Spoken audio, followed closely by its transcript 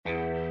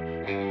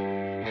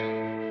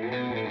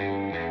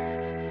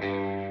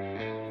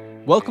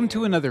Welcome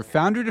to another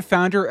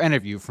founder-to-founder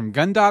interview from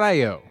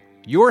Gun.io,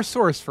 your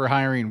source for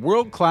hiring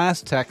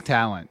world-class tech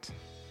talent.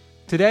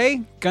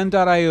 Today,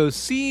 Gun.io's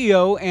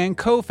CEO and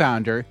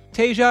co-founder,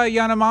 Teja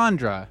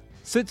Yanamandra,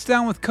 sits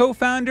down with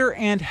co-founder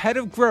and head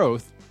of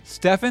growth,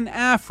 Stefan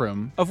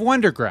Avram of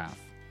WunderGraph,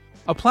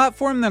 a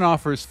platform that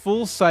offers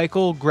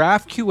full-cycle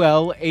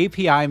GraphQL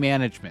API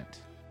management.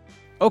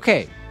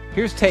 Okay,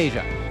 here's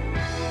Teja.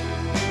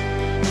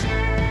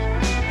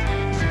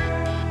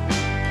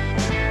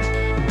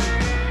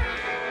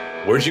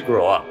 Where'd you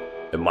grow up?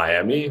 In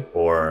Miami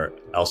or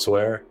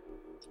elsewhere?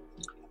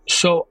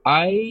 So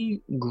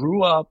I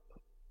grew up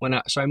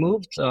I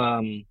moved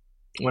when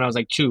I was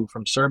like 2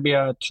 from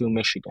Serbia to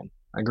Michigan.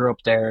 I grew up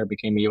there,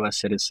 became a U.S.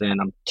 citizen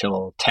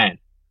until 10.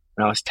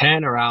 When I was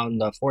 10, around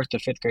the 4th to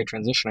 5th grade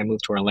transition, I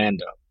moved to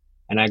Orlando.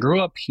 And I grew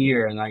up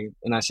here, and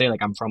I say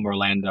like I'm from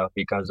Orlando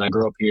because I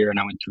grew up here and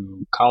I went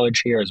to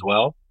college here as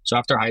well. So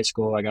after high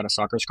school, I got a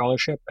soccer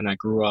scholarship, and I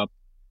grew up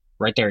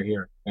right there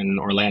here in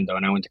Orlando.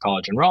 And I went to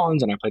college in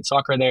Rollins, and I played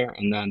soccer there.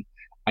 And then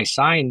I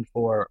signed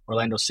for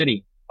Orlando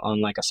City on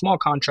like a small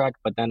contract,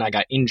 but then I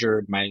got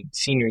injured my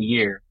senior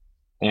year,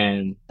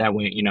 and that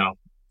went,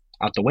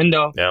 out the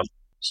window. Yeah.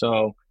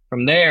 So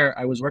from there,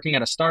 I was working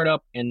at a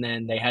startup, and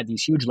then they had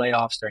these huge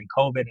layoffs during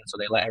COVID, and so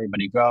they let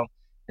everybody go.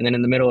 And then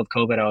in the middle of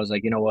COVID, I was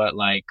like, you know what,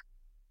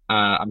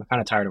 I'm kind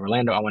of tired of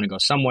Orlando. I want to go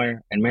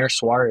somewhere. And Mayor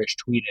Suarez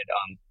tweeted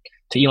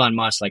to Elon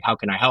Musk, like, how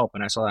can I help?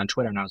 And I saw that on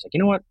Twitter, and I was like, you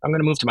know what, I'm going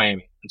to move to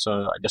Miami. And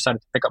so I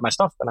decided to pick up my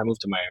stuff, and I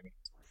moved to Miami.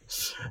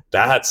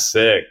 That's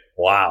sick.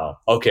 Wow.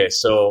 Okay.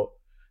 So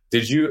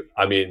did you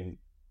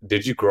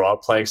grow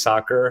up playing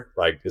soccer?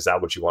 Like, is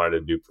that what you wanted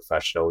to do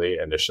professionally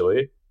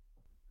initially?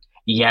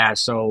 Yeah.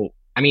 So,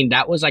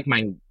 that was like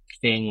my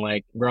thing.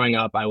 Like growing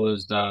up, I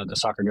was the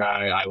soccer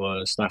guy. I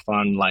was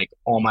Stefan. Like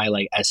all my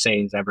like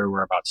essays ever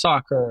were about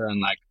soccer.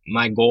 And like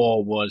my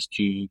goal was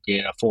to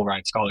get a full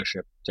ride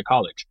scholarship to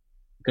college.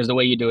 Because the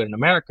way you do it in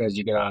America is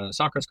you get a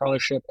soccer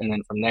scholarship, and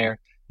then from there,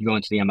 you go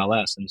into the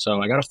MLS. And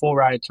so I got a full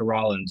ride to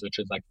Rollins, which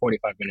is like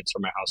 45 minutes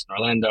from my house in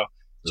Orlando.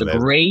 It's a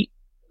great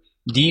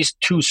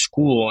D2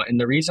 school. And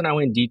the reason I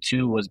went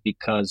D2 was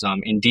because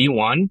in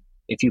D1,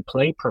 if you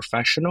play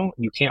professional,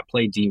 you can't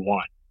play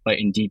D1. But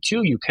in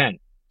D2, you can.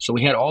 So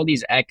we had all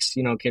these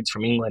kids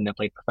from England that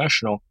played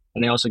professional,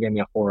 and they also gave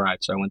me a full ride.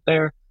 So I went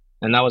there,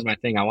 and that was my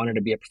thing. I wanted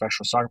to be a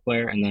professional soccer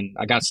player, and then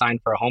I got signed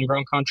for a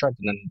homegrown contract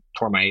and then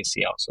tore my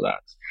ACL. So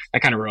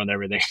that kind of ruined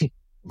everything.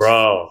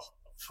 Bro,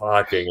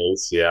 fucking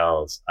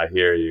ACLs. I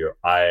hear you.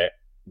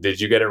 Did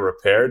you get it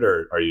repaired,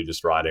 or are you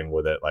just riding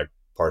with it like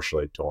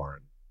partially torn?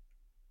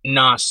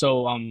 Nah,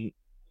 so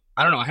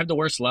I don't know. I have the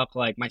worst luck.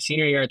 Like my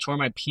senior year, I tore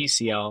my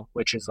PCL,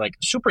 which is like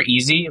super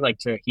easy, like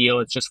to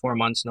heal. It's just 4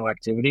 months, no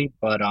activity.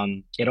 But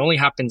it only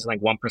happens in like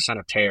 1%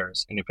 of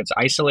tears. And if it's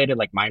isolated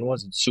like mine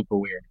was, it's super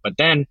weird. But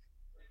then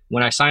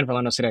when I signed for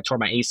Orlando City, I tore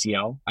my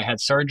ACL. I had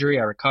surgery,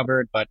 I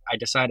recovered, but I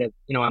decided,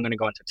 I'm going to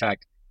go into tech.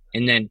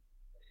 And then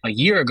a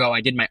year ago,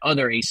 I did my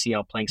other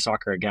ACL playing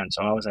soccer again.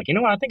 So I was like, you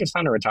know what? I think it's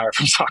time to retire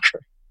from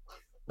soccer.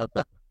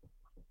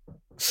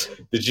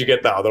 Did you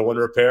get the other one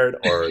repaired,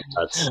 or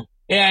that's...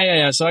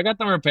 Yeah. So I got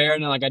them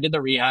repaired, and like I did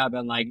the rehab,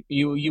 and like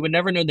you would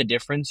never know the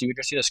difference. You would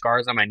just see the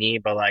scars on my knee,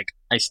 but like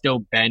I still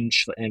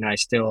bench and I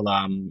still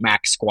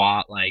max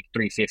squat like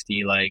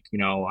 350. Like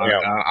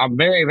I'm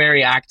very,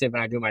 very active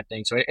and I do my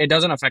thing, so it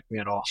doesn't affect me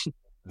at all.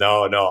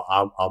 No,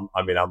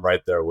 I'm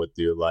right there with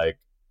you. Like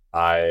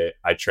I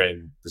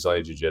train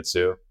Brazilian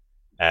Jiu-Jitsu,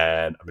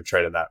 and I've been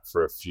training that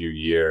for a few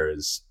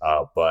years.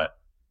 But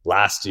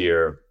last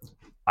year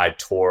I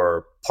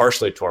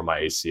partially tore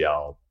my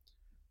ACL.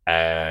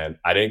 And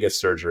I didn't get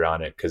surgery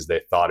on it because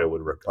they thought it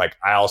would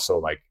I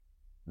also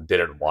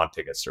didn't want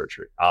to get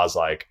surgery. I was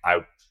like,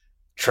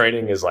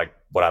 training is like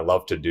what I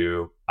love to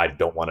do. I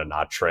don't want to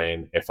not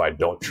train. If I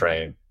don't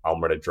train, I'm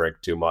going to drink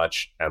too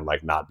much and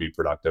not be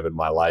productive in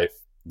my life.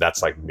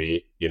 That's like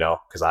me,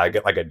 because I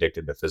get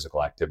addicted to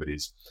physical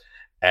activities.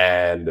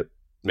 And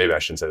maybe I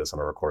shouldn't say this on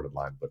a recorded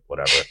line, but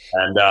whatever.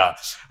 And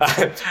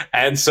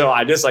and so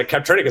I just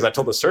kept training because I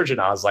told the surgeon,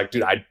 I was like,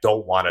 dude, I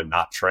don't want to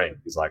not train.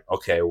 He's like,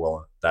 okay,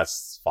 well,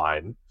 that's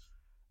fine.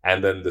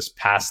 And then this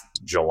past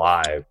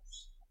July,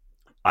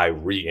 I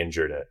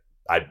re-injured it.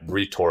 I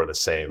re-tore the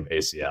same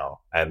ACL,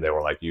 and they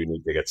were like, you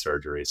need to get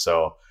surgery.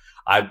 So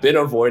I've been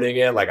avoiding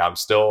it. I'm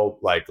still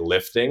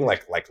lifting,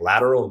 like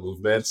lateral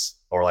movements,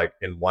 or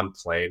in one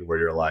plane where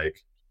you're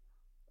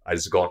I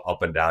just going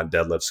up and down,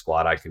 deadlift,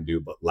 squat I can do,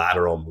 but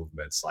lateral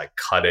movements like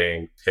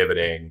cutting,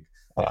 pivoting,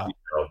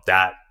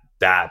 that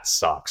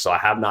sucks. So I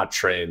have not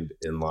trained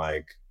in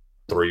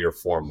 3 or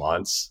 4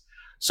 months.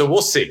 So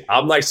we'll see.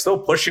 I'm still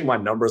pushing my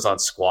numbers on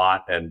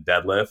squat and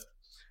deadlift.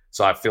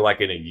 So I feel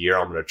in a year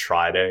I'm going to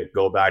try to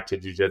go back to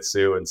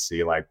jiu-jitsu and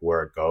see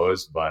where it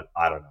goes, but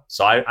I don't know.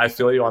 So I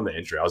feel you on the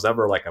injury. I was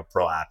never a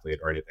pro athlete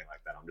or anything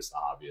like that. I'm just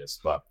obvious,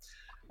 but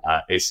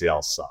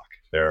ACLs suck.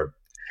 They're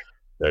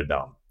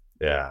dumb.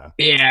 Yeah.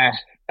 Yeah,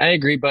 I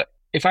agree. But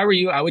if I were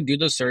you, I would do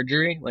the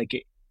surgery.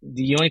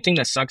 the only thing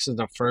that sucks is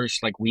the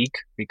first like week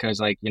because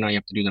like you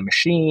have to do the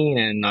machine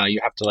and you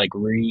have to like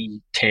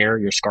re-tear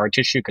your scar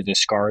tissue because it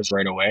scars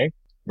right away.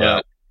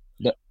 Yeah.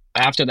 But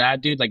after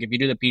that, dude, like if you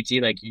do the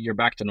PT, like you're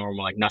back to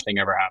normal, like nothing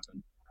ever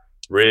happened.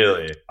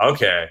 Really?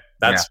 Okay.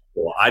 That's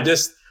cool.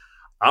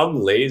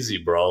 I'm lazy,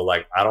 bro.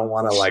 Like I don't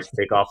want to like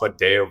take off a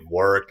day of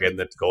work and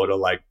then go to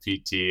like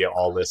PT,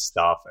 all this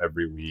stuff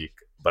every week.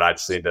 But I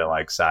just need to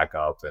like sack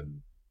up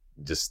and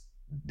just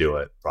do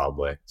it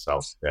probably. So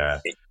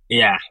yeah.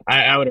 Yeah,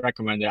 I would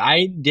recommend it.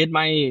 I did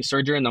my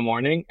surgery in the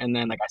morning and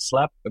then like I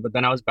slept, but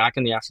then I was back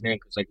in the afternoon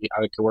because like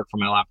I could work from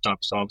my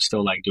laptop, so I'm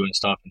still like doing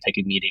stuff and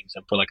taking meetings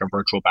and put like a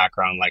virtual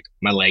background, like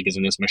my leg is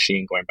in this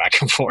machine going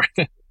back and forth.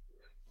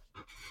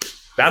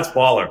 That's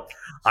baller.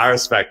 I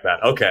respect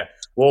that. Okay.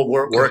 Well,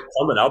 we're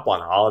coming up on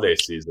holiday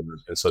season,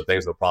 and so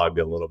things will probably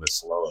be a little bit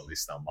slow, at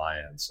least on my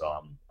end.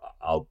 So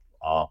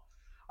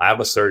I have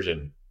a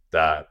surgeon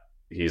that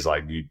he's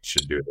like, you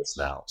should do this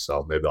now.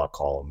 So maybe I'll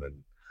call him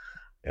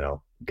and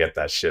get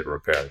that shit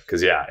repaired.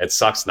 Because yeah, it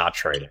sucks not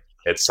training.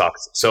 It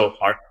sucks. So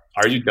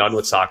are you done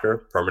with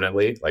soccer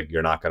permanently? Like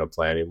you're not going to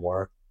play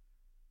anymore?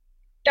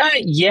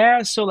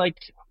 Yeah. So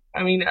like,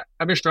 I mean,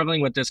 I've been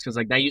struggling with this because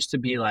like that used to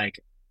be like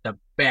the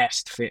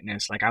best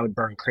fitness. Like I would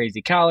burn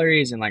crazy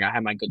calories and like I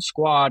had my good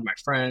squad, my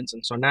friends.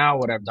 And so now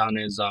what I've done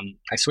is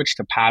I switched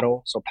to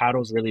paddle. So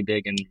paddle's really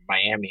big in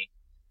Miami.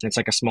 And it's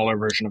like a smaller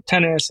version of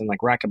tennis and like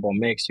racquetball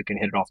mix. You can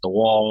hit it off the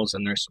walls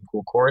and there's some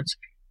cool courts.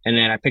 And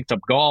then I picked up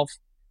golf.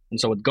 And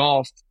so with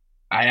golf,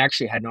 I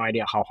actually had no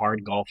idea how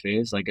hard golf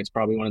is. Like it's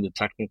probably one of the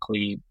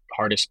technically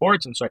hardest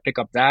sports. And so I pick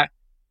up that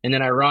and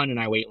then I run and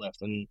I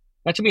weightlift. And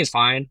that to me is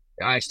fine.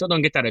 I still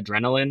don't get that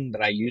adrenaline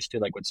that I used to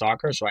like with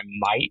soccer. So I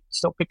might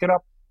still pick it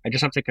up. I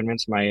just have to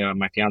convince my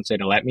fiance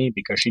to let me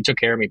because she took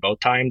care of me both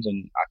times,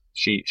 and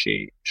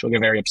she'll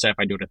get very upset if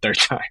I do it a third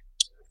time.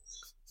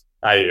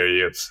 I hear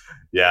you.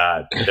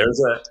 Yeah,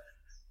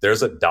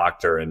 there's a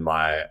doctor in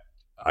my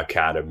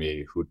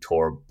academy who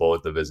tore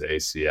both of his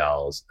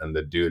ACLs, and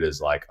the dude is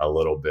like a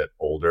little bit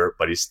older,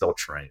 but he still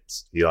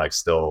trains. He like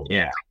still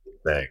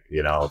thing,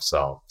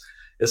 So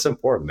it's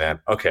important,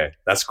 man. Okay,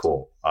 that's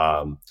cool.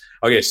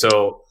 Okay,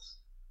 so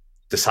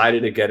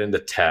decided to get into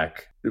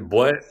tech.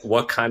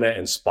 What kind of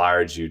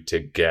inspired you to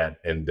get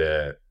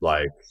into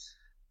like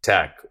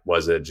tech?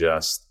 Was it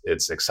just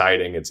it's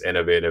exciting, it's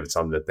innovative, it's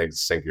something to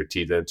sink your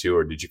teeth into,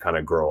 or did you kind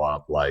of grow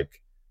up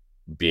like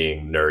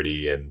being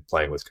nerdy and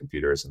playing with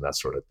computers and that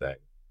sort of thing?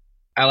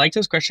 I like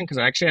this question because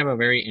I actually have a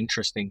very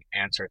interesting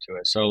answer to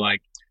it. So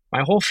like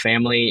my whole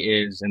family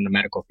is in the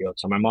medical field.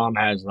 So my mom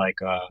has like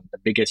the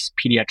biggest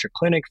pediatric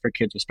clinic for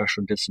kids with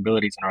special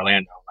disabilities in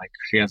Orlando. Like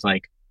she has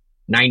like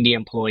 90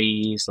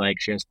 employees, like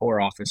she has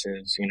 4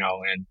 offices,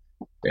 and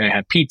they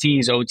have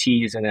PTs,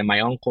 OTs, and then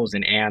my uncles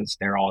and aunts,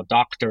 they're all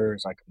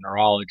doctors, like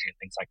neurology and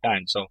things like that.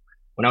 And so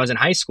when I was in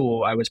high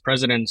school, I was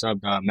president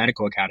of the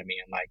medical academy,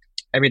 and like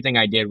everything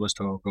I did was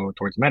to go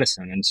towards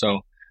medicine. And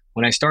so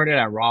when I started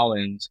at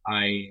Rollins,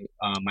 my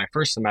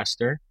first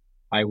semester,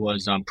 I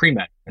was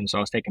pre-med. And so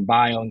I was taking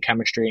bio and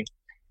chemistry,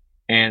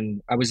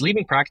 and I was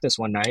leaving practice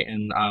one night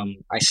and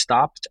I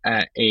stopped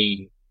at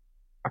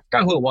I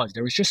forgot who it was.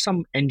 There was just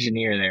some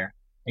engineer there,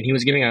 and he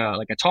was giving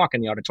a talk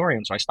in the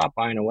auditorium. So I stopped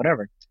by and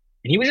whatever.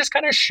 And he was just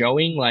kind of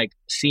showing like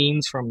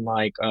scenes from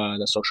like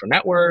the Social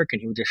Network,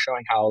 and he was just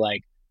showing how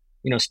like,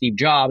 Steve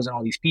Jobs and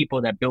all these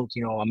people that built,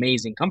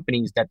 amazing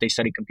companies that they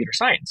studied computer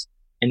science.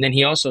 And then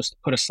he also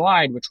put a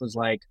slide, which was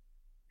like,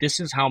 this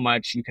is how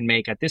much you can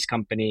make at this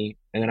company.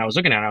 And then I was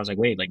looking at it, I was like,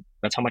 wait, like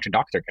that's how much a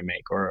doctor can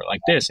make, or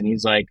like this. And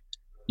he's like,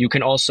 you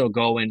can also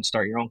go and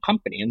start your own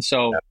company. And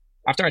so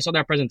after I saw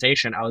that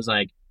presentation, I was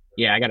like,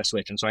 yeah, I got to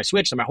switch. And so I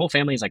switched, and my whole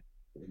family is like,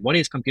 what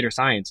is computer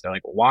science? They're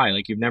like, why?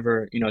 Like you've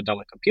never, done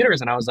with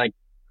computers. And I was like,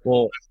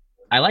 well,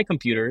 I like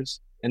computers.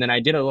 And then I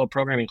did a little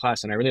programming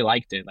class and I really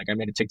liked it. Like I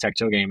made a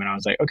tic-tac-toe game and I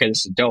was like, okay,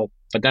 this is dope.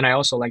 But then I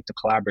also liked the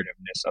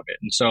collaborativeness of it.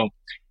 And so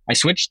I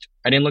switched,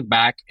 I didn't look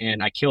back,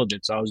 and I killed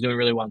it. So I was doing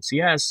really well in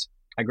CS.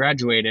 I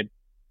graduated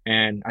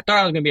and I thought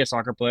I was going to be a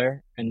soccer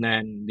player. And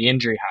then the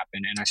injury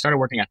happened and I started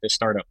working at this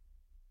startup.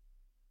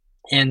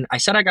 And I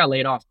said I got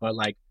laid off, but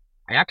like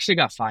I actually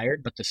got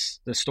fired, but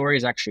the story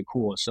is actually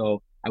cool.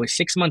 So I was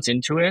 6 months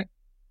into it,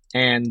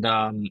 and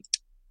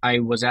I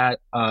was at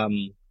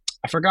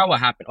I forgot what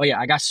happened. Oh yeah,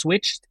 I got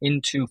switched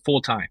into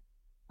full time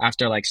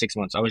after like 6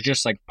 months. I was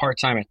just like part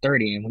time at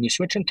 30, and when you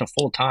switch into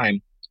full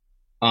time,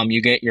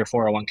 you get your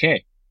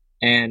 401k.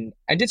 And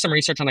I did some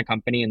research on the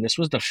company, and this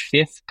was the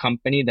 5th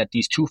company that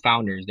these 2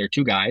 founders, they're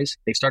 2 guys,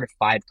 they started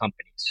 5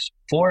 companies.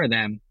 4 of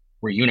them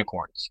were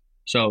unicorns.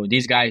 So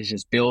these guys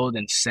just build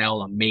and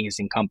sell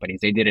amazing companies.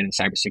 They did it in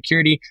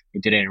cybersecurity. They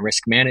did it in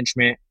risk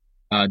management.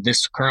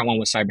 This current one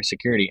was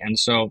cybersecurity. And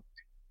so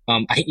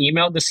I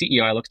emailed the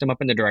CEO. I looked him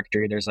up in the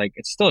directory.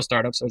 It's still a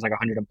startup, so there's like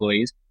 100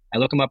 employees. I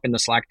look him up in the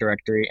Slack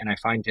directory and I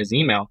find his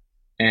email,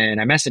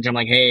 and I message him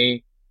like,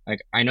 hey,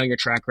 like I know your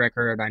track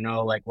record. I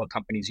know like what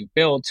companies you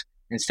built.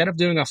 Instead of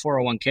doing a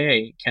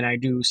 401k, can I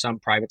do some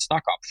private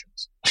stock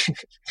options?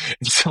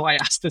 So I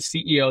asked the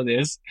CEO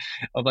this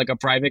of like a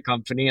private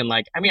company. And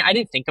like, I mean, I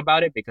didn't think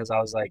about it because I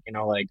was like,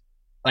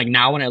 like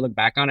now when I look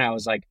back on it, I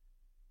was like,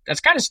 that's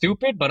kind of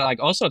stupid, but like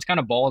also it's kind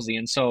of ballsy.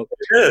 And so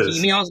It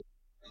he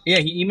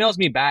is. emails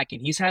me back,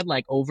 and he's had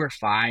like over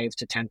 5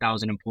 to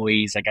 10,000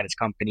 employees like at his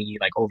company,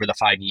 like over the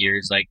 5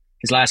 years. Like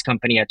his last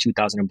company had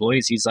 2,000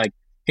 employees. He's like,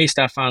 hey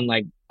Stefan,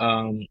 like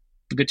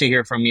good to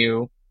hear from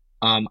you.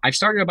 I've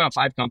started about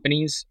 5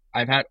 companies.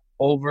 I've had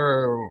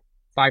over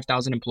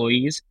 5,000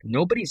 employees.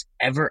 Nobody's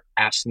ever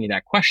asked me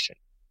that question.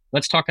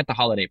 Let's talk at the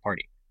holiday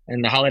party.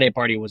 And the holiday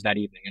party was that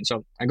evening. And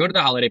so I go to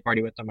the holiday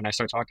party with him, and I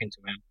start talking to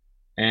him.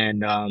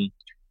 And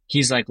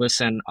he's like,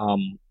 listen,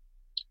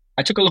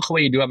 I took a look at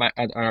what you do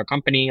at our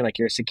company, like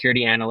you're a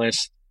security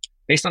analyst.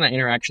 Based on that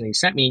interaction he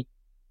sent me,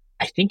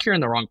 I think you're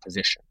in the wrong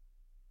position.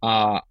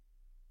 Uh,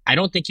 I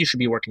don't think you should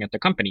be working at the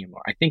company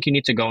anymore. I think you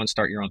need to go and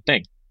start your own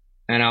thing.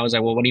 And I was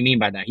like, well, what do you mean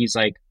by that? He's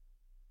like,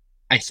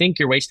 I think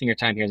you're wasting your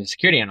time here as a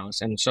security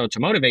analyst. And so to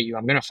motivate you,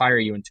 I'm going to fire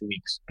you in 2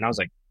 weeks. And I was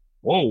like,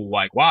 whoa,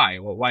 like, why?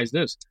 Well, why is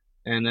this?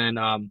 And then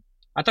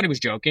I thought he was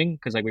joking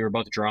because like we were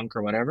both drunk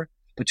or whatever.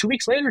 But 2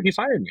 weeks later, he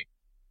fired me.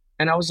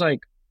 And I was like,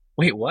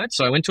 wait, what?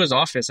 So I went to his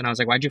office and I was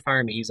like, why'd you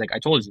fire me? He's like, I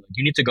told you, like,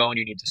 you need to go and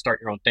you need to start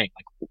your own thing.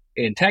 Like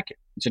in tech,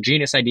 it's a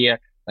genius idea.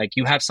 Like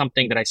you have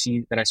something that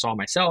I saw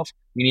myself.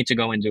 You need to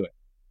go and do it.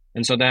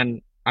 And so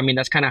then, I mean,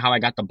 that's kind of how I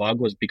got the bug,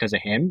 was because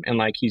of him. And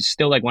like, he's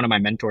still like one of my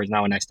mentors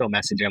now. And I still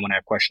message him when I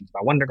have questions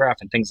about WunderGraph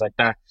and things like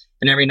that.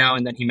 And every now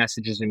and then he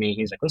messages me.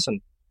 He's like,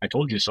 listen, I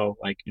told you so.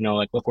 Like,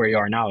 like look where you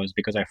are now is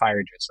because I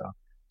fired you. So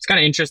it's kind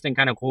of interesting,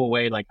 kind of cool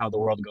way, like how the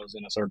world goes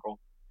in a circle.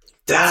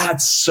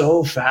 That's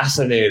so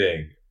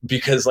fascinating,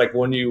 because like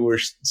when you were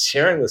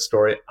sharing the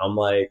story, I'm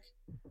like,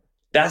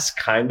 that's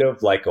kind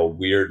of like a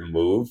weird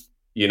move,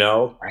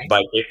 Right.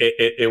 But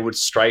it would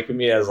strike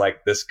me as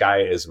like, this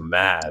guy is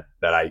mad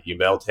that I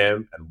emailed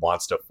him and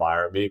wants to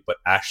fire me, but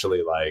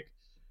actually like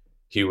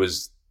he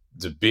was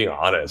being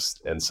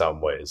honest in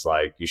some ways,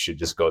 like you should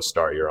just go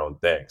start your own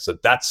thing. So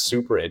that's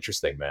super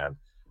interesting, man.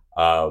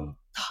 um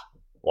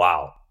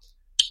wow,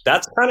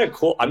 that's kind of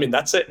cool. I mean,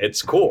 that's it.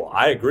 It's cool.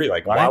 I agree.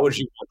 Like, why Right. would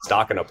you want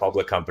stock in a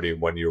public company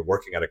when you're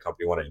working at a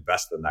company, you want to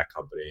invest in that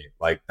company?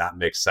 Like, that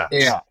makes sense,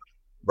 Yeah.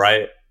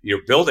 right?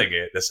 You're building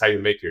it. That's how you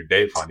make your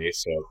day money.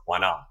 So why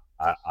not?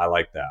 I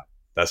like that.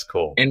 That's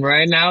cool. And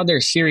right now they're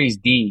Series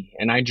D,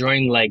 and I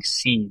joined like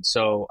seed.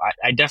 So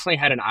I definitely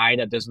had an eye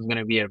that this was going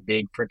to be a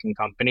big freaking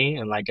company.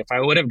 And like, if I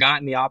would have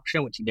gotten the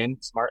option, which he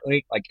didn't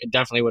smartly, like it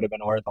definitely would have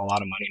been worth a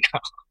lot of money now.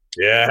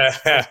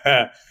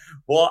 Yeah.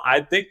 Well,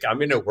 I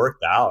mean, it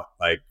worked out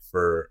like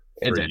for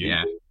It did, you,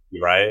 yeah.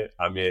 right?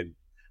 I mean,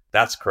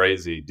 that's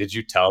crazy. Did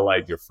you tell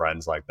like your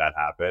friends like that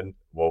happened?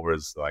 What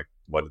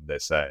did they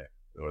say?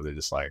 Or were they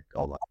just like,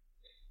 oh my?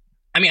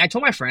 I mean, I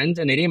told my friends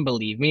and they didn't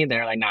believe me.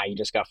 They're like, nah, you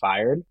just got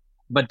fired.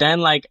 But then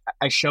like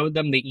I showed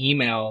them the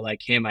email,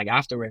 like him, like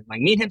afterward, like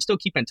me and him still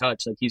keep in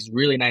touch. Like he's a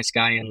really nice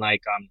guy. And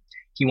like,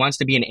 he wants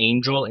to be an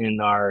angel in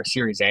our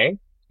Series A.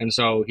 And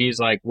so he's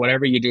like,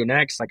 whatever you do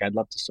next, like, I'd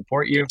love to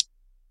support you.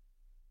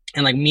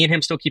 And like me and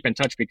him still keep in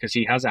touch because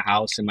he has a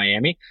house in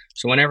Miami.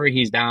 So whenever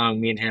he's down,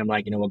 me and him,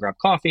 like, we'll grab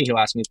coffee. He'll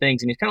ask me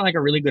things. And he's kind of like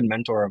a really good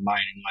mentor of mine.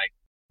 And like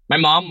my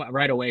mom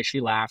right away, she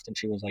laughed and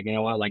she was like, you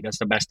know what? Like, that's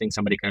the best thing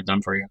somebody could have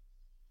done for you.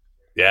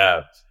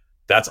 Yeah,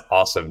 that's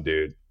awesome,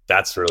 dude.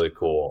 That's really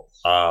cool.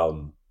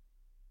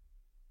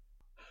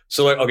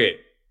 So like, okay,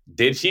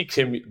 did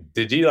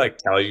he like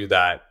tell you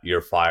that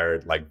you're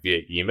fired like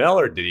via email,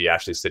 or did he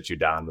actually sit you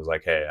down and was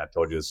like, hey, I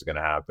told you this is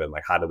gonna happen?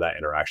 Like, how did that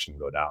interaction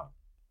go down?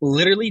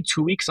 Literally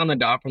 2 weeks on the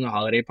dot from the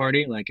holiday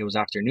party. Like it was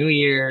after New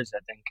Year's. I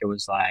think it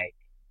was like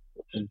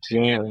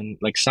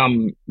like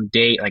some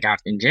date like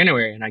after in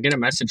January. And I get a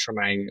message from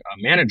my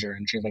manager,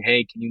 and she's like,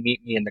 hey, can you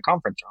meet me in the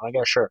conference room? I'm like,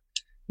 yeah, sure.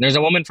 And there's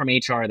a woman from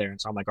HR there.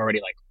 And so I'm like already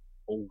like,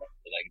 oh,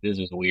 like this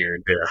is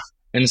weird. Yeah.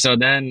 And so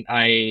then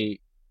I,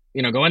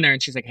 go in there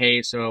and she's like,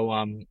 hey,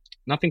 so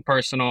nothing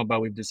personal,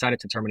 but we've decided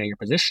to terminate your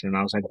position. And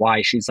I was like,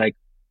 why? She's like,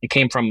 it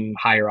came from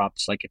higher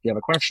ups. Like, if you have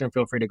a question,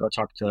 feel free to go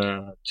talk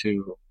to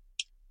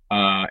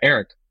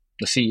Eric,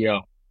 the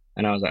CEO.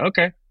 And I was like,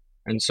 okay.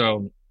 And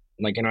so,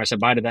 like, I said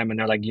bye to them, and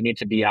they're like, you need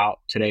to be out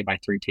today by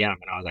 3 p.m.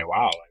 And I was like,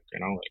 wow,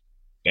 like,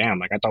 damn,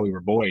 like I thought we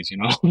were boys.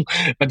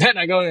 But then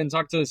I go and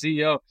talk to the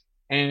CEO,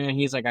 and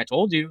he's like, I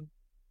told you.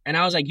 And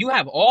I was like, you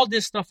have all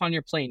this stuff on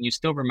your plate and you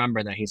still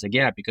remember that? He's like,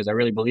 yeah, because I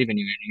really believe in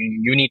you.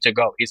 You need to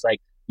go. He's like,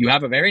 you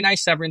have a very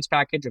nice severance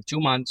package of 2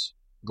 months.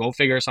 Go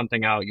figure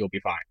something out. You'll be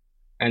fine.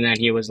 And then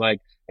he was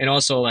like, and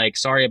also like,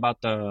 sorry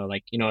about the,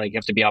 like, like you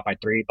have to be out by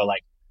 3, but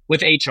like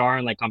with HR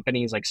and like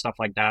companies, like stuff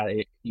like that,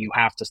 you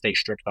have to stay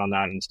strict on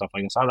that and stuff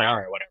like that. So I was like, all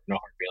right, whatever, no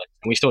hard feelings.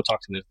 And we still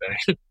talk to this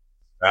day.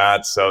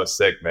 That's so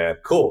sick, man.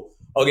 Cool.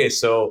 Okay,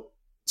 so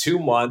 2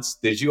 months.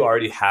 Did you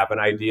already have an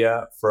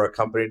idea for a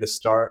company to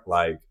start?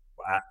 Like,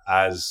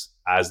 as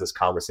this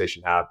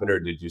conversation happened, or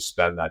did you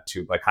spend that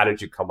how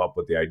did you come up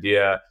with the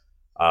idea?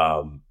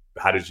 How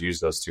did you use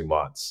those 2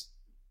 months?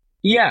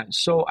 Yeah,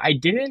 so I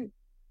didn't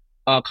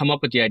come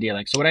up with the idea.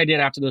 Like, so what I did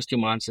after those 2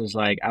 months is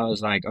like, I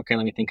was like, okay,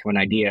 let me think of an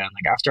idea. And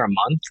like after a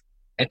month,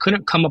 I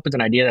couldn't come up with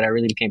an idea that I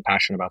really became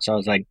passionate about. So I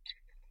was like,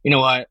 you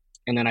know what?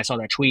 And then I saw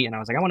that tweet and I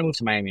was like, I want to move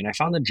to Miami. And I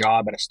found a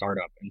job at a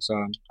startup. And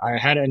so I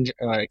had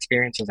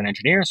experience as an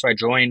engineer. So I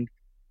joined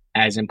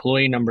as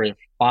employee number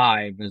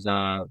 5 as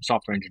a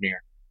software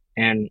engineer.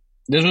 And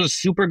this was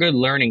super good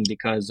learning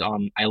because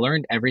I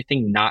learned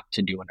everything not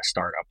to do in a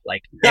startup.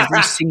 Like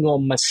every single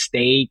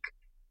mistake,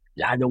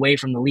 the way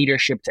from the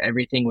leadership to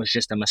everything was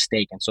just a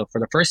mistake. And so for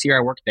the first year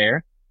I worked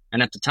there,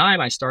 and at the time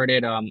I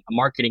started a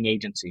marketing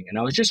agency, and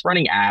I was just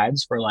running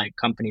ads for like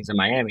companies in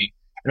Miami.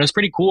 And it was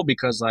pretty cool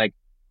because like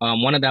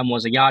one of them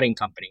was a yachting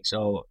company.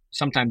 So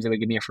sometimes they would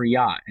give me a free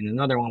yacht, and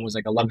another one was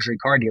like a luxury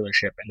car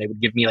dealership, and they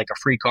would give me like a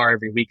free car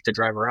every week to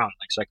drive around,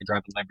 like so I could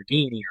drive a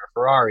Lamborghini or a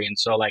Ferrari. And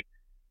so like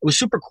it was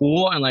super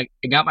cool, and like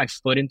it got my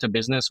foot into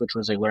business, which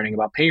was like learning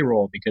about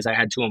payroll because I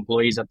had 2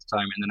 employees at the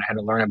time, and then I had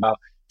to learn about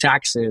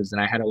taxes,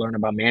 and I had to learn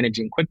about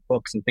managing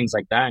QuickBooks and things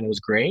like that, and it was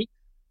great.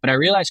 But I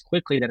realized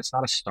quickly that it's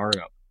not a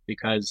startup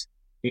because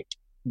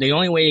the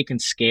only way it can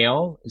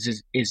scale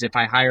is if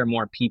I hire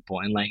more people,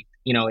 and like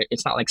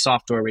it's not like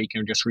software where you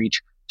can just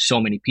reach so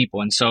many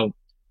people. And so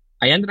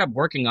I ended up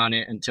working on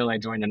it until I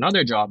joined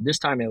another job. This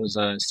time it was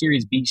a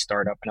Series B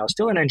startup, and I was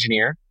still an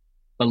engineer.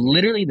 But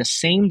literally the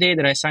same day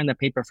that I signed the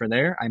paper for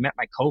there, I met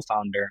my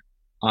co-founder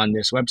on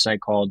this website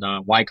called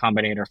Y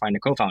Combinator Find a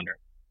Co-founder.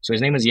 So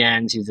his name is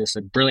Jens. He's this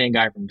brilliant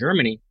guy from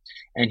Germany,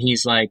 and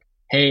he's like,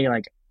 hey,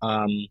 like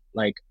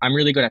I'm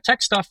really good at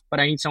tech stuff,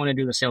 but I need someone to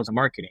do the sales and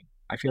marketing.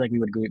 I feel like we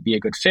would be a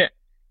good fit.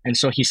 And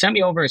so he sent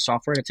me over his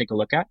software to take a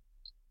look at.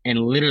 And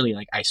literally,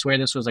 like, I swear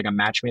this was like a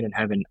match made in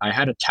heaven. I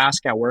had a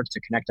task at work to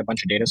connect a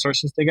bunch of data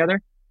sources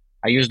together.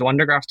 I used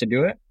WunderGraph to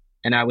do it,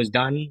 and I was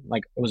done.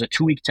 Like, it was a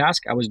 2-week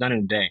task. I was done in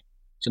a day.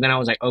 So then I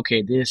was like,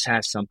 okay, this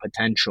has some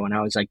potential. And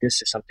I was like,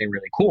 this is something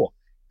really cool.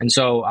 And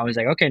so I was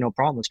like, okay, no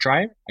problem. Let's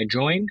try it. I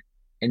joined.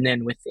 And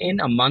then within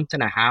a month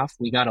and a half,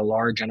 we got a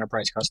large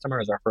enterprise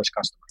customer as our first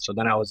customer. So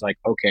then I was like,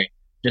 okay,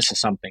 this is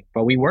something.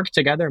 But we worked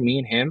together, me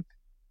and him,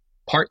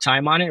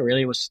 part-time on it.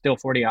 Really, it was still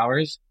 40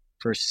 hours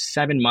for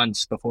 7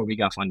 months before we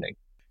got funding.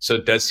 So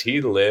does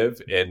he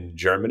live in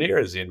Germany, or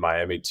is he in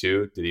Miami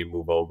too? Did he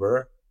move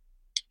over?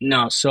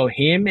 No, so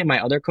him and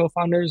my other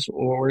co-founders,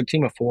 we're a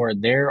team of 4,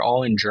 they're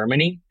all in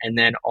Germany. And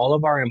then all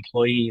of our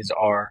employees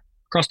are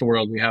across the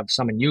world. We have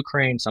some in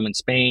Ukraine, some in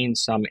Spain,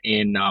 some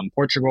in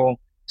Portugal,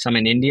 some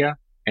in India.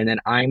 And then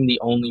I'm the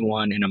only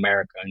one in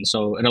America. And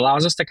so it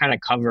allows us to kind of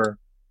cover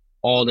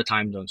all the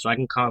time zones. So I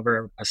can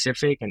cover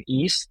Pacific and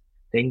East.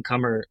 They can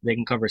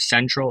cover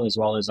Central, as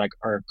well as like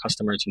our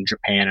customers in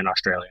Japan and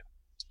Australia.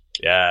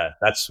 Yeah,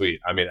 that's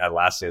sweet. I mean,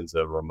 Atlassian's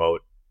a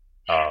remote,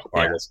 I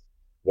guess,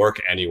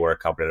 work anywhere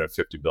company at a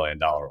 $50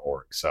 billion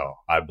org. So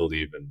I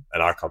believe in,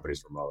 and our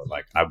company's remote.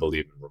 Like I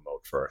believe in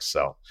remote first.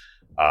 So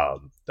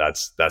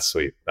that's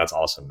sweet. That's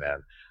awesome,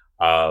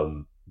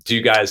 man. Do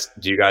you guys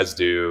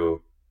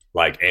do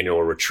like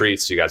annual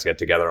retreats? Do you guys get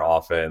together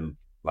often?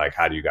 Like,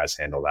 how do you guys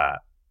handle that?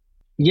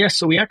 Yeah,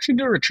 so we actually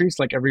do retreats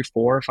like every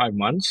 4 or 5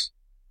 months.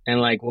 And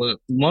like we'll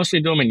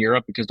mostly do them in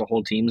Europe because the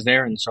whole team's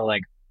there. And so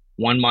like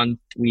 1 month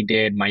we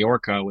did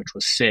Mallorca, which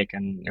was sick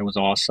and it was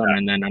awesome.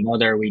 And then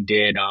another we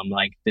did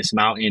like this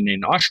mountain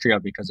in Austria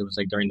because it was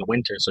like during the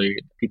winter. So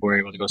people were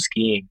able to go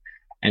skiing.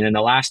 And then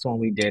the last one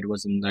we did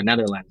was in the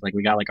Netherlands. Like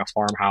we got like a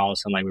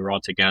farmhouse and like we were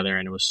all together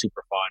and it was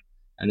super fun.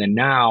 And then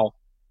now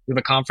we have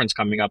a conference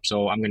coming up.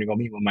 So I'm going to go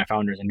meet with my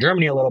founders in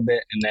Germany a little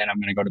bit. And then I'm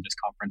going to go to this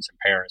conference in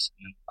Paris.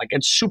 And like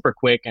it's super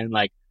quick, and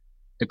like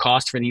the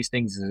cost for these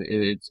things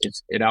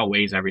it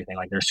outweighs everything.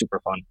 Like they're super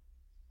fun.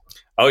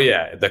 Oh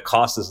yeah, the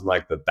cost is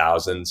like the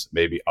thousands,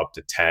 maybe up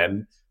to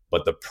 10,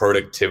 but the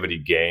productivity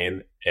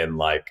gain in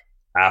like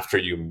after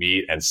you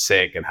meet and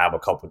sync and have a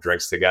couple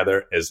drinks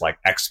together is like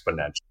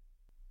exponential.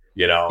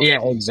 Yeah,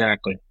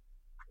 exactly.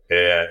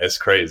 Yeah, it's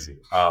crazy.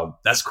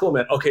 That's cool,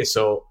 man. Okay,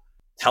 so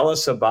tell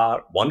us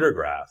about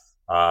WunderGraph.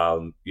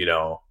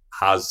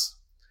 How's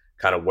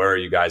kind of, where are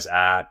you guys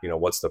at?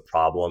 What's the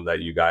problem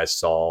that you guys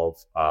solve?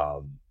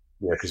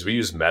 Because we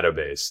use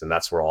Metabase, and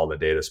that's where all the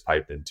data is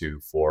piped into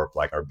for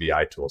like our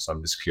BI tool. So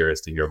I'm just curious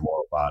to hear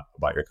more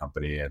about your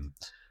company, and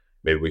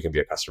maybe we can be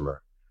a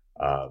customer.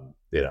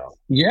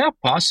 Yeah,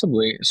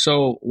 possibly.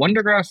 So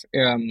WunderGraph,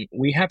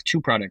 we have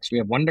 2 products. We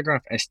have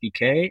WunderGraph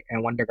SDK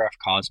and WunderGraph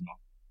Cosmo.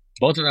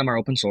 Both of them are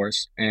open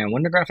source, and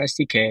WunderGraph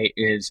SDK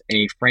is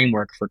a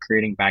framework for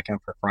creating backend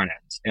for front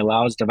ends. It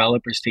allows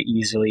developers to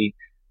easily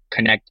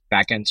connect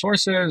backend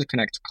sources,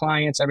 connect to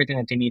clients, everything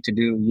that they need to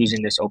do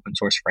using this open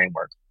source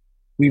framework.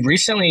 We've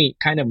recently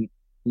kind of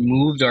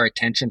moved our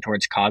attention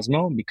towards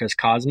Cosmo because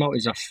Cosmo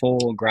is a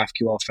full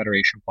GraphQL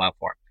federation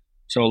platform.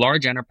 So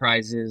large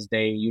enterprises,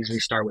 they usually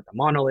start with a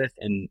monolith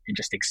and it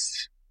just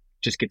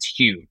gets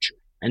huge.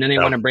 And then they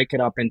want to break it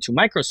up into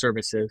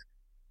microservices.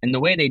 And the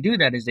way they do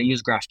that is they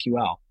use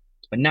GraphQL.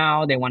 But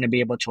now they want to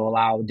be able to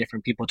allow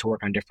different people to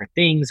work on different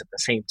things at the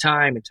same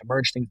time and to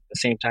merge things at the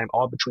same time,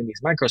 all between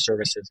these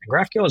microservices. And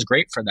GraphQL is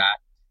great for that,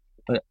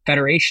 but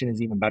federation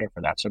is even better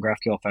for that. So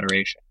GraphQL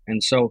federation.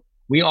 And so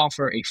we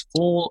offer a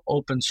full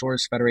open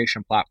source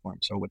federation platform.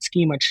 So with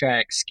schema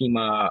checks,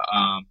 schema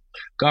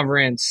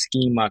governance,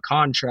 schema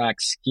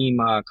contracts,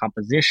 schema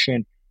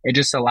composition, It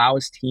just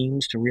allows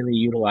teams to really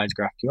utilize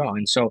GraphQL.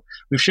 And so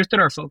we've shifted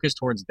our focus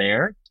towards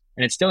there,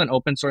 and it's still an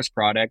open source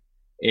product.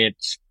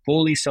 It's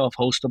fully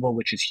self-hostable,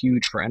 which is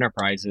huge for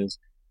enterprises.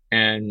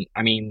 And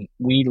I mean,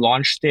 we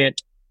launched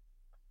it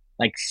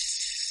like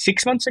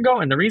 6 months ago.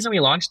 And the reason we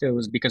launched it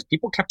was because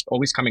people kept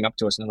always coming up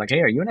to us and they're like, hey,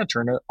 are you an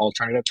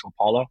alternative to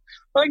Apollo?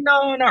 We're like,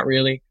 no, not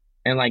really.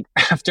 And like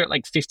after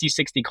like 50,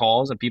 60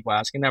 calls of people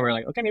asking that, we're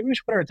like, okay, maybe we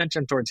should put our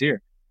attention towards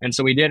here. And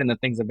so we did, and the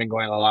things have been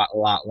going a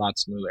lot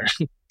smoother.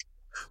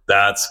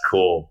 That's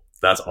cool.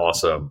 That's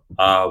awesome.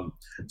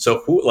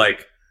 So who,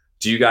 like,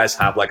 do you guys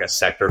have like a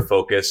sector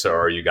focus, or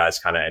are you guys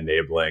kind of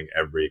enabling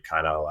every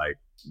kind of like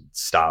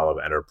style of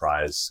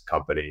enterprise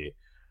company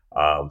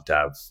to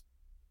have,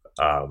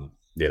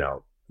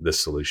 this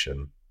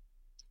solution?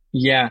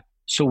 Yeah.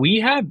 So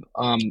we have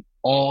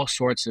all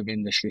sorts of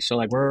industries. So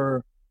like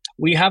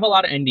we have a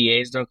lot of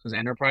NDAs though, because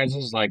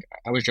enterprises, like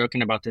I was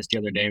joking about this the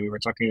other day. We were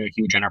talking to a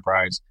huge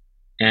enterprise,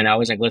 and I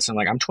was like, listen,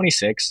 like I'm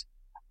 26.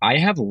 I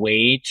have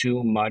way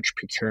too much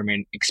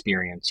procurement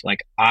experience. Like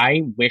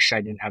I wish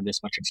I didn't have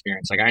this much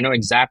experience. Like I know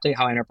exactly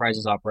how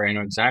enterprises operate. I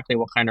know exactly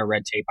what kind of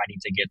red tape I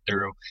need to get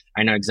through.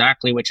 I know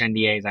exactly which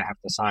NDAs I have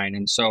to sign.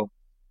 And so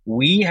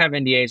we have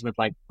NDAs with,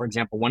 like, for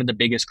example, one of the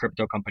biggest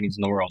crypto companies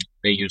in the world,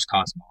 they use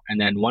Cosmo.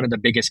 And then one of the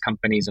biggest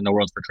companies in the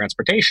world for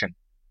transportation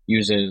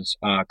uses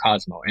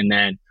Cosmo. And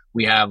then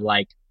we have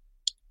like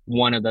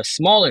one of the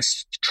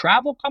smallest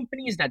travel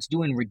companies that's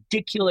doing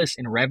ridiculous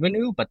in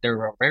revenue, but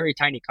they're a very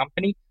tiny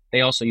company. They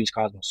also use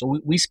Cosmos.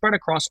 So we spread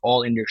across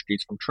all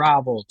industries, from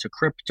travel to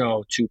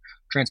crypto to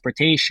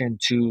transportation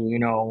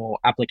to,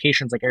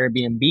 applications like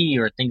Airbnb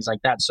or things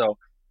like that. So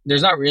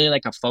there's not really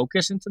like a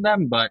focus into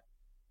them, but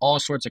all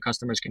sorts of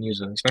customers can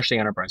use it, especially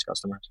enterprise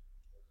customers.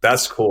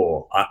 That's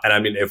cool. And I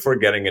mean, if we're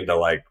getting into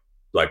like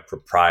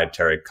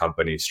proprietary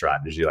company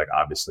strategy, like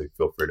obviously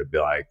feel free to be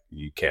like,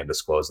 you can't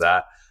disclose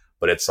that,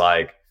 but it's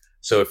like,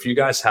 so if you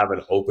guys have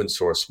an open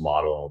source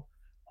model,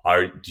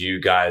 how do you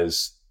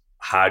guys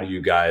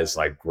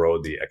like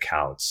grow the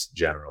accounts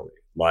generally?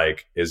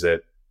 Like, is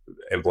it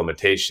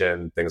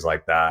implementation, things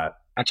like that?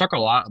 I talk a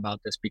lot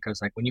about this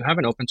because like when you have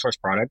an open source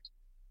product,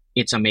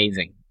 it's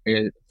amazing.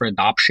 For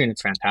adoption,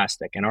 it's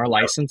fantastic. And our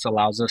license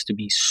allows us to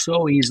be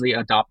so easily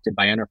adopted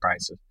by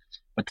enterprises.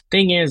 But the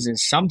thing is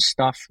some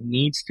stuff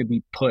needs to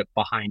be put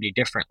behind a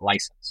different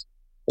license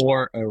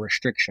or a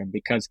restriction,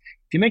 because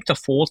if you make the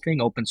full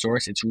thing open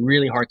source, it's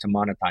really hard to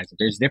monetize it.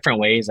 There's different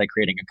ways, like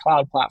creating a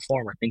cloud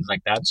platform or things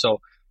like that. So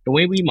the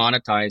way we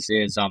monetize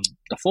is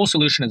the full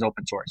solution is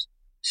open source.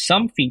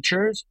 Some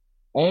features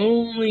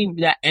only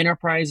that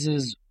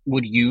enterprises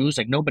would use,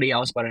 like nobody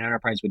else but an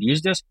enterprise would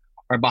use this,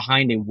 are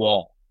behind a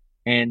wall.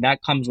 And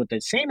that comes with the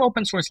same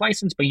open source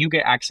license, but you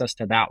get access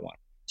to that one.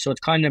 So it's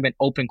kind of an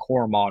open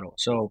core model.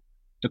 So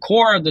the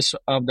core of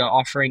the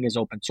offering is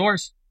open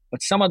source,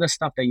 but some of the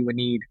stuff that you would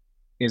need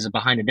is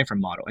behind a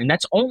different model. And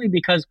that's only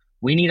because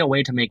we need a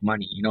way to make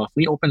money. If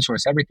we open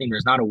source everything,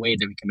 there's not a way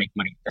that we can make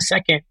money. The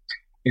second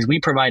is we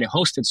provide a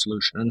hosted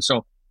solution. And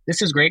so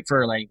this is great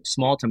for like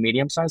small to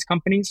medium-sized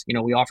companies.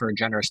 We offer a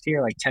generous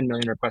tier, like 10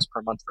 million requests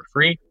per month for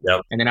free.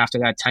 Yep. And then after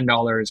that,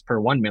 $10 per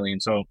 1 million.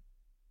 So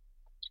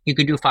you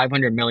could do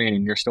 500 million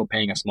and you're still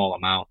paying a small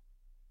amount.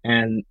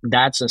 And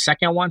that's the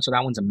second one. So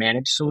that one's a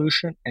managed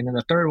solution. And then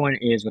the third one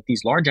is with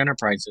these large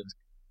enterprises,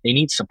 they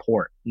need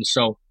support. And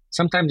so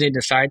sometimes they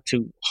decide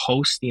to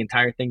host the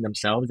entire thing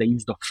themselves. They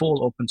use the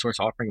full open source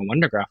offering in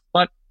WunderGraph,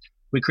 but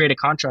we create a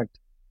contract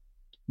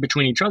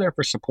between each other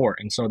for support.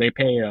 And so they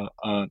pay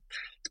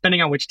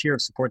depending on which tier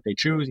of support they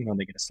choose,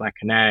 they get a Slack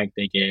Connect,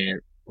 they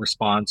get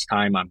response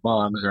time on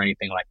bugs or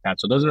anything like that.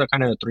 So those are the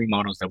kind of the three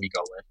models that we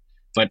go with.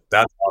 But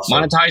that's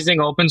awesome.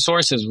 Monetizing open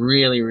source is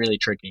really, really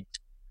tricky.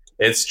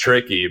 It's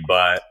tricky,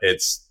 but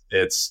it's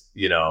that's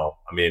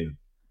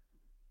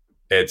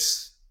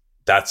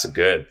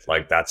good.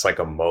 Like that's like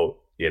a moat,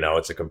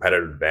 it's a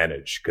competitive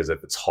advantage, because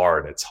if it's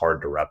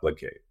hard to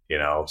replicate,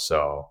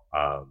 so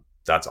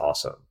that's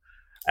awesome.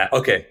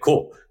 Okay,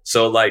 cool.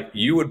 So like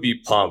you would be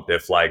pumped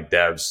if like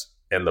devs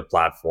in the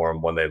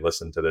platform, when they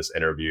listen to this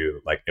interview,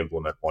 like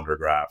implement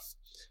WunderGraph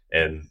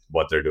and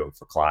what they're doing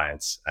for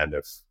clients. And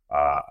if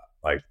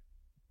like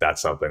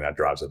that's something that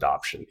drives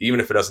adoption, even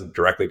if it doesn't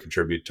directly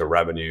contribute to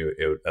revenue,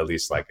 it at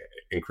least like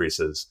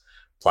increases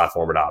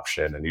platform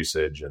adoption and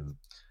usage and,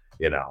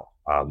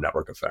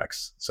 network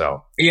effects.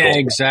 So yeah, cool.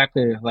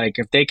 Exactly. Like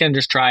if they can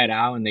just try it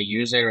out and they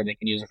use it, or they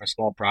can use it for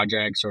small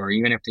projects, or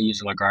even if they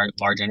use it like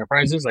large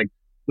enterprises, like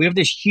we have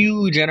this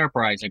huge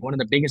enterprise, like one of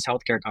the biggest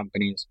healthcare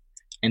companies,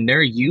 and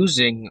they're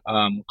using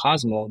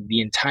Cosmo,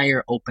 the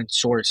entire open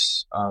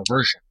source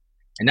version.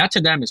 And that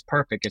to them is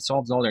perfect. It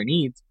solves all their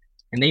needs.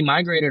 And they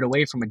migrated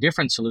away from a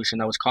different solution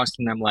that was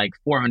costing them like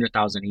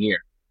 $400,000 a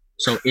year.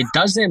 So it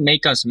doesn't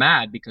make us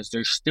mad because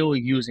they're still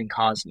using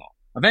Cosmo.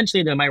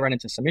 Eventually, they might run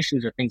into some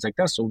issues or things like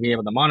this, so we'll be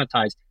able to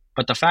monetize.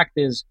 But the fact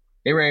is,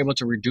 they were able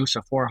to reduce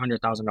a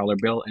 $400,000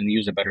 bill and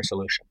use a better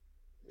solution.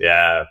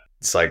 Yeah,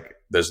 it's like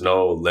there's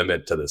no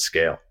limit to the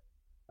scale.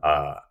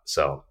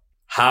 So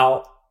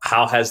how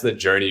how has the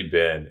journey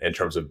been in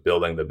terms of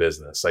building the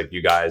business? Like,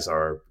 you guys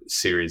are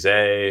Series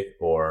A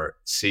or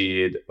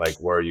seed? Like,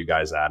 where are you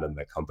guys at in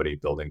the company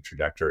building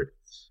trajectory?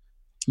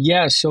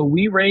 Yeah, so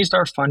we raised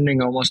our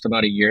funding almost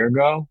about a year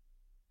ago,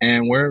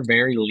 and we're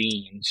very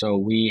lean. So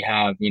we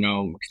have,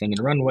 extended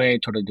runway,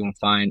 totally doing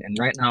fine. And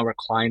right now we're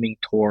climbing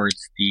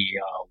towards the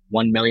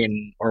 1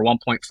 million or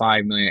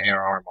 1.5 million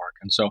ARR mark.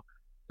 And so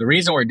the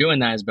reason we're doing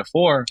that is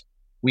before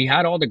we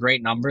had all the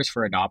great numbers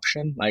for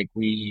adoption. Like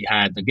we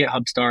had the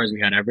GitHub stars,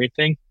 we had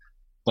everything.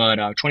 But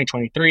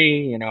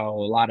 2023, a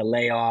lot of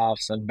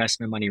layoffs,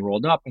 investment money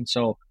rolled up. And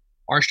so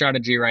our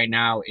strategy right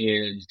now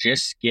is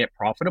just get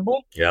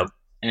profitable. Yep.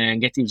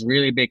 And get these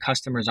really big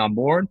customers on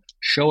board,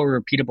 show a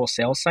repeatable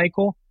sales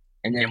cycle.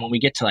 And then when we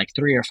get to like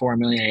 3 or 4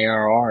 million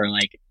ARR,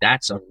 like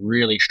that's a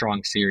really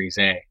strong Series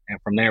A.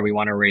 And from there, we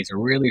want to raise a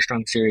really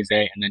strong Series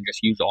A and then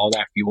just use all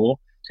that fuel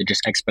to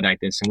just expedite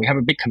this. And we have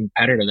a big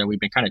competitor that we've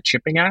been kind of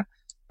chipping at,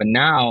 but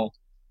now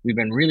we've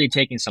been really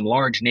taking some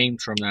large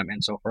names from them.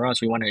 And so for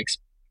us, we want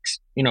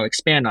to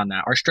expand on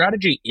that. Our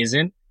strategy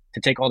isn't to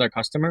take all their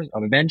customers.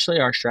 Eventually,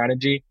 our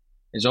strategy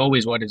is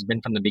always what has been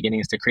from the beginning,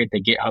 is to create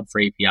the GitHub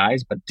for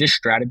APIs. But this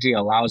strategy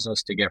allows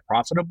us to get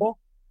profitable,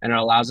 and it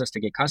allows us to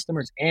get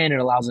customers, and it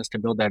allows us to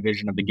build that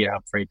vision of the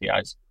GitHub for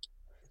APIs.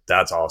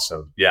 That's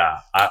awesome.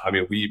 Yeah. I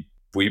mean, we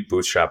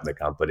bootstrapped the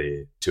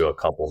company to a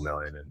couple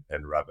million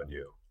in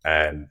revenue,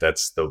 and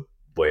that's the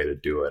way to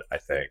do it, I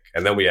think.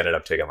 And then we ended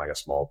up taking like a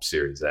small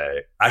Series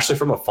A, actually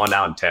from a fund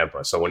out in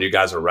Tampa. So when you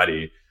guys are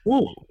ready,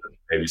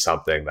 maybe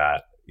something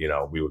that,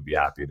 we would be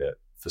happy to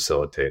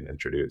facilitate and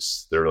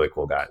introduce. They're really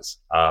cool guys.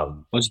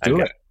 Let's do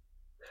it.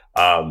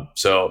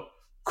 So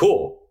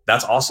cool.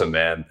 That's awesome,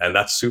 man. And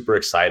that's super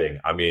exciting.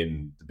 I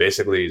mean,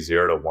 basically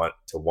 0 to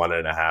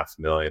 1.5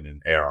 million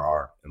in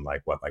ARR in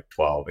like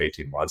 12,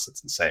 18 months.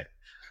 It's insane.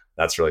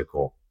 That's really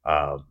cool.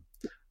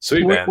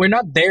 Sweet, man. We're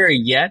not there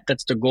yet.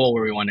 That's the goal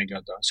where we want to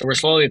go though. So we're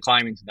slowly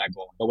climbing to that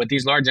goal. But with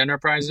these large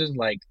enterprises,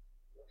 like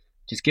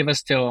just give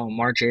us till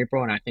March,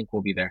 April, and I think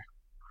we'll be there.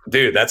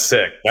 Dude, that's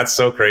sick. That's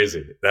so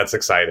crazy. That's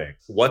exciting.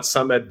 What's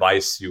some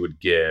advice you would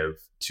give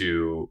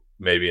to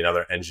maybe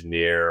another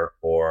engineer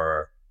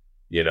or,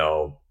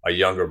 a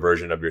younger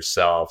version of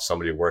yourself,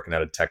 somebody working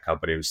at a tech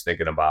company who's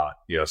thinking about,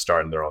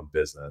 starting their own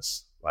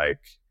business?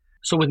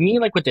 So with me,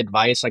 like with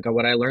advice, like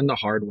what I learned the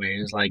hard way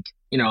is like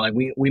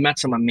we met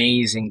some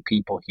amazing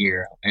people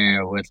here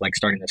with like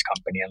starting this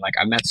company. And like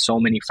I met so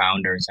many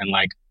founders, and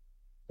like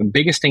the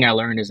biggest thing I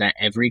learned is that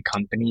every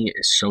company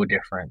is so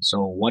different.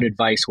 So what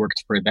advice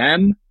works for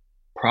them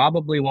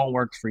probably won't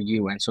work for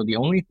you. And so the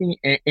only thing,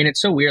 and it's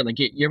so weird, like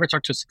you ever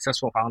talk to a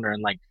successful founder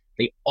and like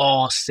they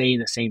all say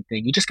the same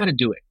thing. You just got to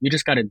do it. You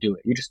just got to do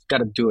it. You just got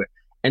to do it.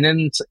 And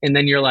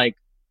then you're like,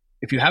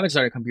 if you haven't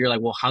started a company, you're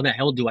like, well, how the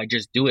hell do I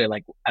just do it?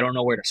 Like, I don't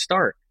know where to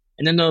start.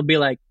 And then they'll be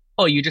like,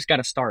 oh, you just got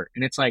to start.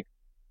 And it's like,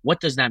 what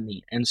does that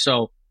mean? And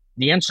so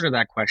the answer to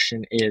that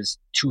question is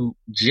to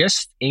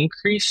just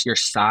increase your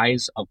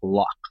size of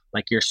luck,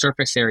 like your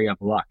surface area of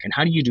luck. And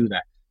how do you do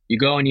that? You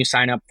go and you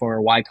sign up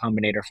for Y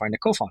Combinator, find a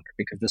co-founder,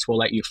 because this will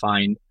let you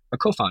find a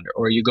co-founder.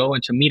 Or you go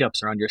into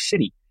meetups around your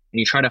city and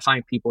you try to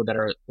find people that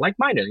are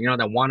like-minded,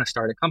 that want to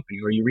start a company,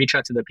 or you reach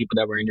out to the people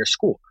that were in your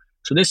school.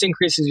 So this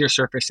increases your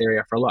surface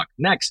area for luck.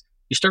 Next,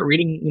 you start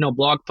reading,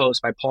 blog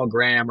posts by Paul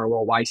Graham or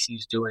what YC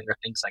is doing or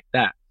things like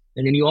that.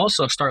 And then you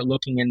also start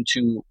looking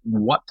into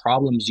what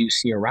problems you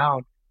see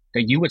around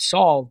that you would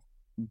solve,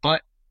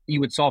 but you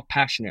would solve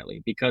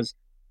passionately, because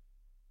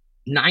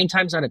 9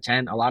 times out of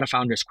 10, a lot of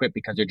founders quit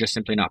because they're just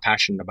simply not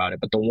passionate about it.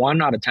 But the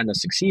 1 out of 10 that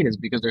succeed is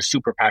because they're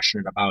super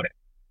passionate about it.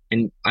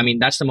 And I mean,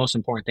 that's the most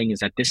important thing, is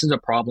that this is a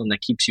problem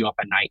that keeps you up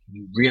at night and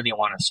you really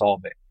want to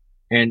solve it.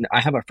 And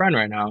I have a friend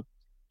right now.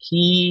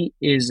 He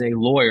is a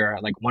lawyer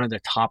at like one of the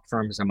top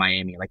firms in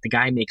Miami. Like the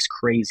guy makes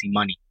crazy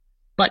money,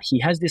 but he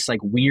has this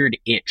like weird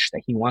itch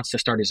that he wants to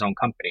start his own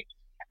company.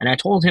 And I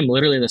told him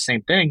literally the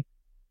same thing.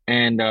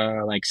 And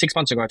like 6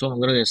 months ago, I told him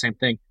literally the same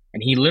thing.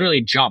 And he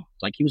literally jumped,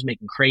 like he was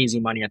making crazy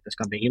money at this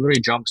company. He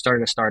literally jumped,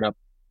 started a startup,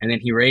 and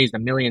then he raised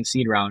 $1 million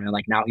seed round. And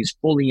like now he's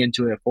fully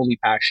into it, fully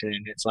passionate.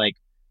 And it's like,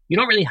 you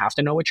don't really have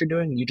to know what you're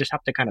doing. You just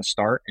have to kind of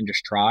start and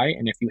just try.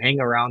 And if you hang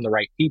around the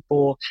right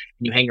people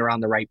and you hang around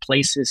the right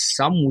places,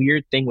 some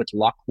weird thing with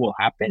luck will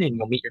happen and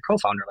you'll meet your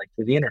co-founder like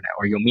through the internet,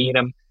 or you'll meet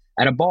him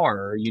at a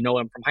bar, or you know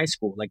him from high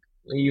school. Like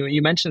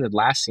you mentioned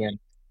Atlassian.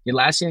 The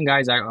Atlassian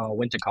guys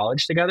went to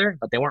college together,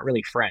 but they weren't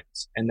really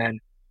friends. And then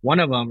one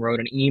of them wrote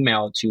an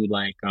email to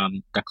like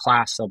the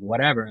class of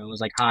whatever, and it was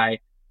like, hi,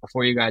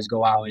 before you guys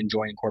go out and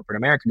join corporate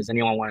America, does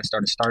anyone want to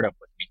start a startup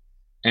with me?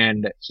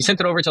 And he sent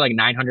it over to like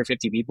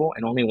 950 people,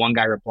 and only one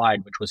guy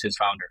replied, which was his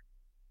founder.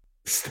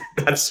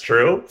 That's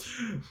true.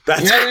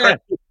 That's yeah.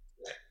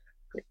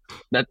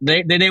 That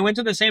they went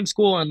to the same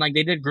school and like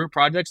they did group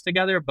projects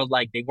together, but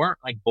like they weren't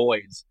like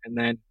boys. And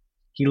then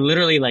he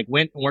literally like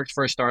went and worked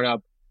for a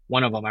startup,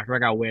 one of them, I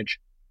forgot which.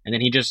 And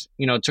then he just,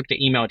 took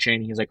the email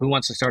chain. He's like, who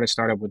wants to start a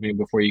startup with me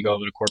before you go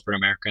to corporate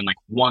America? And like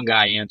one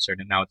guy answered,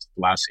 and now it's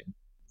Atlassian.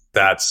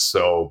 That's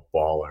so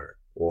baller.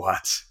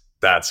 What?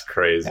 That's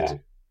crazy. Yeah.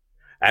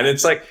 And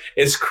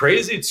it's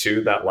crazy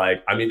too that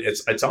like, I mean,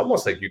 it's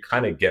almost like you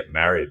kind of get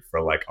married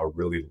for like a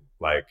really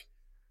like,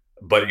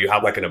 but you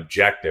have like an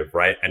objective,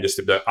 right? And just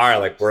to be like, all right,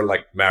 like we're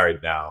like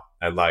married now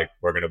and like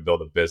we're going to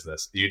build a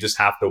business. You just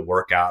have to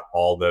work out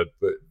all the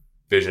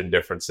vision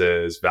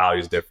differences,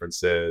 values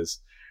differences.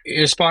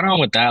 You're spot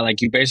on with that.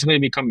 Like you basically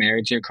become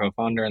married to your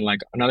co-founder. And like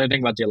another thing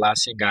about the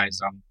Atlassian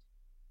guys,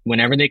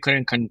 whenever they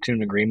couldn't come to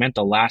an agreement,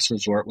 the last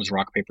resort was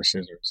rock, paper,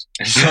 scissors.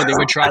 And so they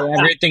would try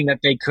everything that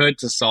they could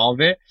to solve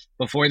it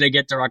before they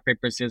get to rock,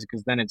 paper, scissors,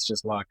 because then it's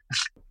just luck.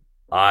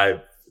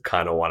 I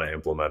kind of want to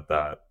implement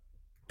that.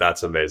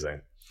 That's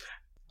amazing.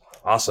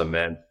 Awesome,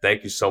 man.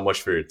 Thank you so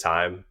much for your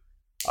time.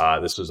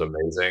 This was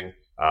amazing.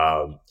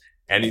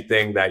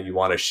 Anything that you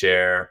want to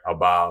share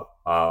about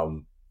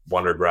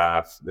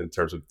WunderGraph in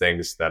terms of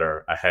things that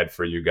are ahead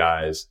for you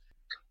guys?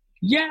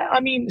 Yeah, I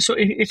mean, so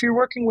if you're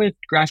working with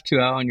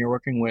GraphQL and you're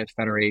working with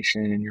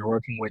Federation and you're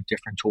working with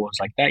different tools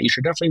like that, you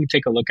should definitely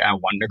take a look at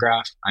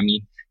WunderGraph. I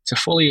mean, it's a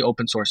fully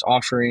open source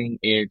offering.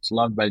 It's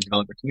loved by the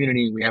developer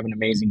community. We have an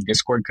amazing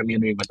Discord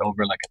community with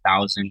over like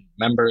 1,000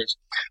 members.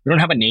 We don't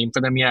have a name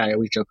for them yet. I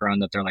always joke around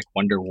that they're like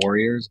Wonder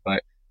Warriors,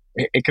 but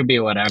it could be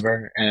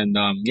whatever. And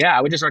yeah,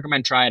 I would just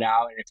recommend try it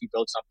out. And if you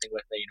build something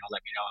with it,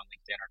 let me know on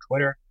LinkedIn or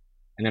Twitter.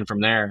 And then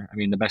from there, I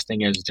mean, the best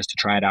thing is just to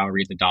try it out,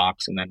 read the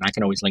docs, and then I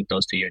can always link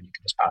those to you and you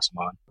can just pass them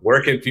on.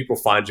 Where can people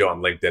find you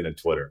on LinkedIn and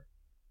Twitter?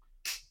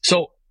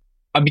 So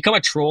I've become a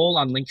troll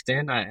on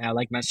LinkedIn. I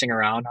like messing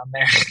around on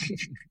there.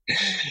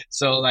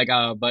 So like,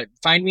 but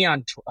find me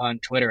on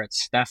Twitter at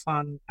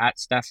Stefan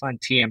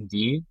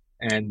TMD.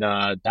 And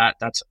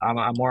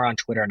I'm more on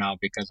Twitter now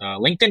because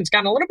LinkedIn's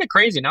gotten a little bit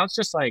crazy. Now it's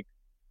just like,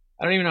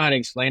 I don't even know how to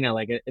explain it.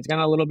 Like it's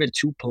gotten a little bit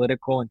too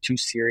political and too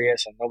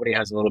serious, and nobody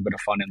has a little bit of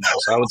fun in there.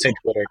 So I would say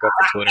Twitter. Go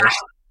for Twitter.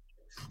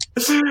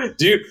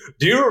 Do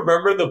you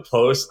remember the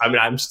post? I mean,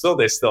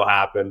 they still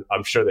happen.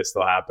 I'm sure they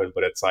still happen,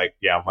 but it's like,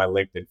 yeah, my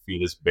LinkedIn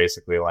feed is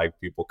basically like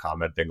people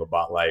commenting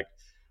about like,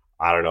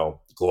 I don't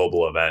know,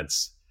 global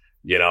events.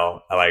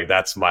 Like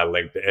that's my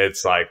LinkedIn.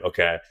 It's like,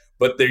 okay,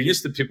 but there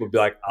used to people be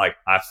like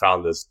I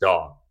found this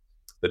dog.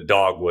 The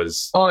dog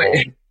was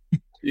like,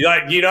 you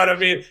know what I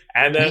mean?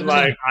 And then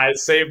like I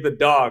saved the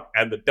dog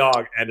and the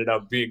dog ended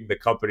up being the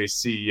company's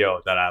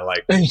CEO that I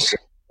like.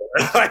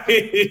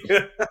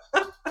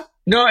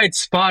 No, it's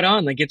spot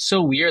on. Like, it's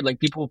so weird. Like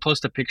people will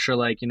post a picture,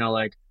 like,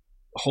 like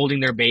holding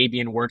their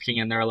baby and working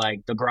and they're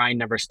like, the grind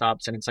never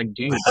stops. And it's like,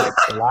 dude, like,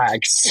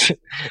 relax.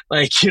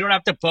 Like, you don't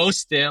have to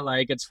post it.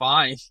 Like, it's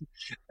fine.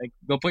 Like,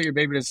 go put your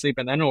baby to sleep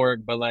and then work.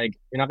 But like,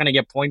 you're not going to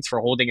get points for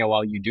holding it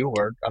while you do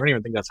work. I don't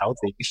even think that's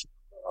healthy.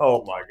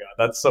 Oh my God,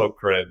 that's so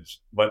cringe,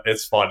 but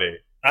it's funny.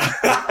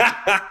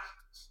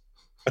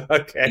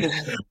 Okay.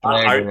 So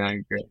I'm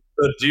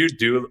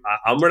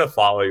going to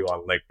follow you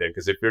on LinkedIn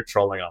because if you're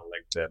trolling on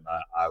LinkedIn,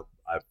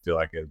 I feel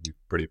like it'd be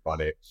pretty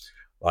funny.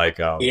 Like,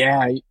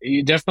 yeah,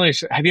 you definitely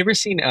should. Have you ever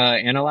seen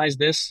Analyze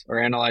This or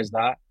Analyze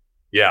That?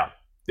 Yeah.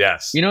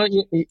 Yes. You know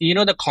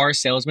the car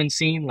salesman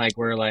scene, like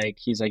where like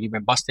he's like, you've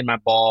been busting my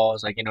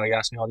balls, like, you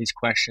asked me all these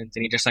questions,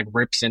 and he just like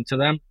rips into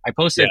them. I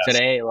posted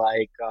today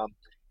like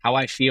how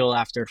I feel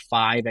after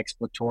 5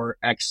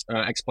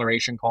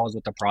 exploration calls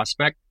with the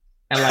prospect,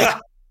 and like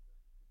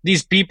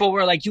these people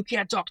were like, you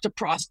can't talk to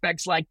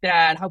prospects like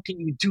that. How can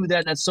you do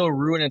that? That's so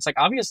rude. And it's like,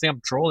 obviously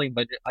I'm trolling,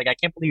 but like, I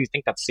can't believe you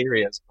think that's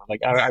serious. Like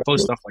I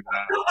post stuff like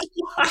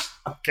that.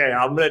 Okay.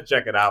 I'm going to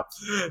check it out.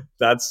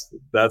 That's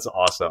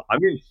awesome. I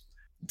mean,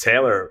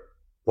 Taylor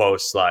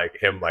posts like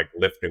him, like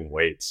lifting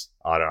weights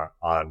on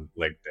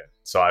LinkedIn.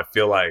 So I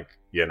feel like,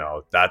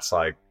 that's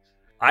like,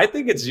 I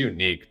think it's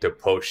unique to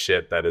post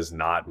shit that is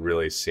not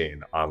really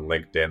seen on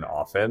LinkedIn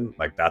often.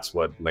 Like that's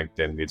what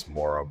LinkedIn needs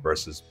more of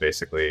versus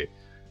basically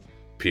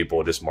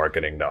people just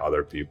marketing to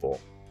other people.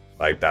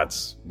 Like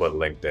that's what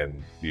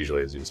LinkedIn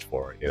usually is used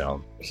for,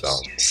 so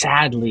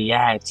sadly,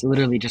 yeah, it's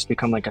literally just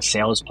become like a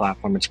sales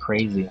platform. It's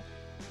crazy.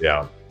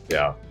 Yeah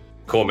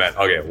Cool, man.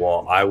 Okay,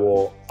 well, I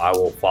will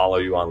follow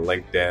you on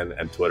LinkedIn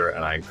and Twitter,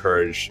 and I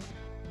encourage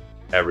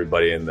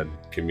everybody in the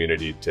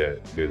community to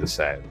do the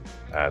same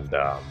and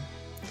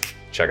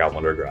check out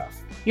WunderGraph.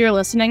 You're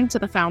listening to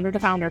the Founder to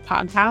Founder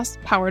podcast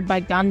powered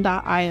by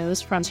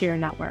Gun.io's Frontier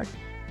Network.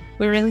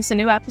 We release a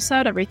new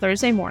episode every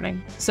Thursday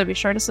morning, so be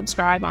sure to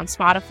subscribe on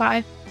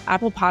Spotify,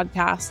 Apple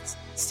Podcasts,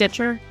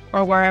 Stitcher,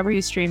 or wherever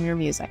you stream your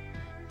music.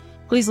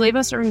 Please leave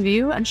us a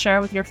review and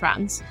share with your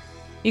friends.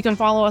 You can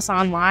follow us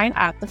online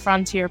at The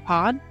Frontier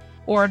Pod,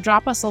 or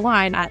drop us a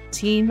line at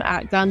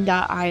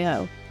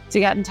team@gun.io to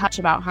get in touch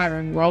about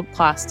hiring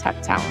world-class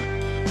tech talent.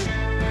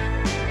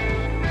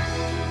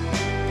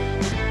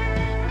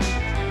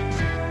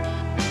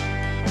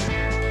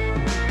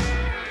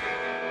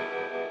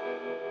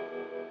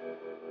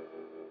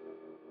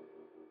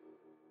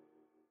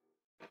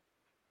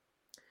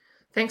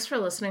 Thanks for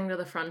listening to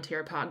the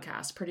Frontier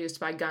podcast produced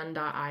by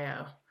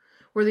Gun.io.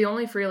 We're the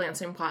only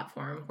freelancing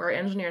platform where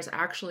engineers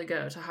actually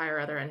go to hire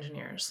other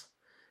engineers.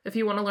 If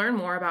you want to learn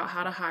more about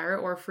how to hire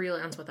or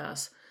freelance with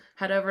us,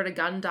 head over to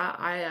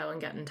Gun.io and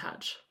get in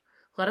touch.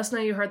 Let us know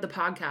you heard the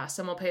podcast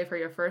and we'll pay for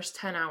your first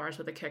 10 hours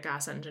with a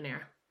kick-ass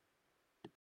engineer.